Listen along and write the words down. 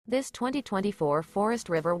This 2024 Forest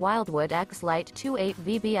River Wildwood X-Lite 28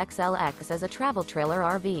 VBXLX is a travel trailer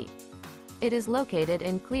RV. It is located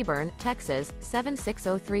in Cleburne, Texas,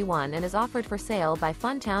 76031 and is offered for sale by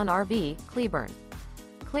Funtown RV, Cleburne.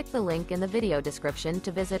 Click the link in the video description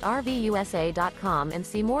to visit RVUSA.com and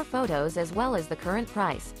see more photos as well as the current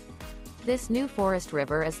price. This new Forest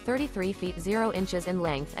River is 33 feet 0 inches in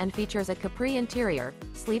length and features a CAPRI interior,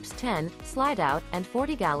 sleeps 10, Slideout, and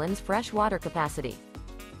 40 gallons fresh water capacity.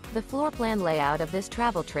 The floor plan layout of this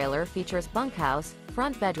travel trailer features bunkhouse,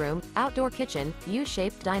 front bedroom, outdoor kitchen,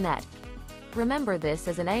 U-shaped dinette. Remember, this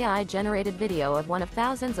is an AI-generated video of one of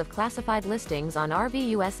thousands of classified listings on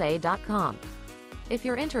RVUSA.com. If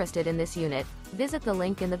you're interested in this unit, visit the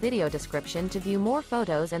link in the video description to view more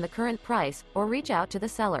photos and the current price, or reach out to the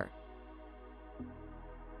seller.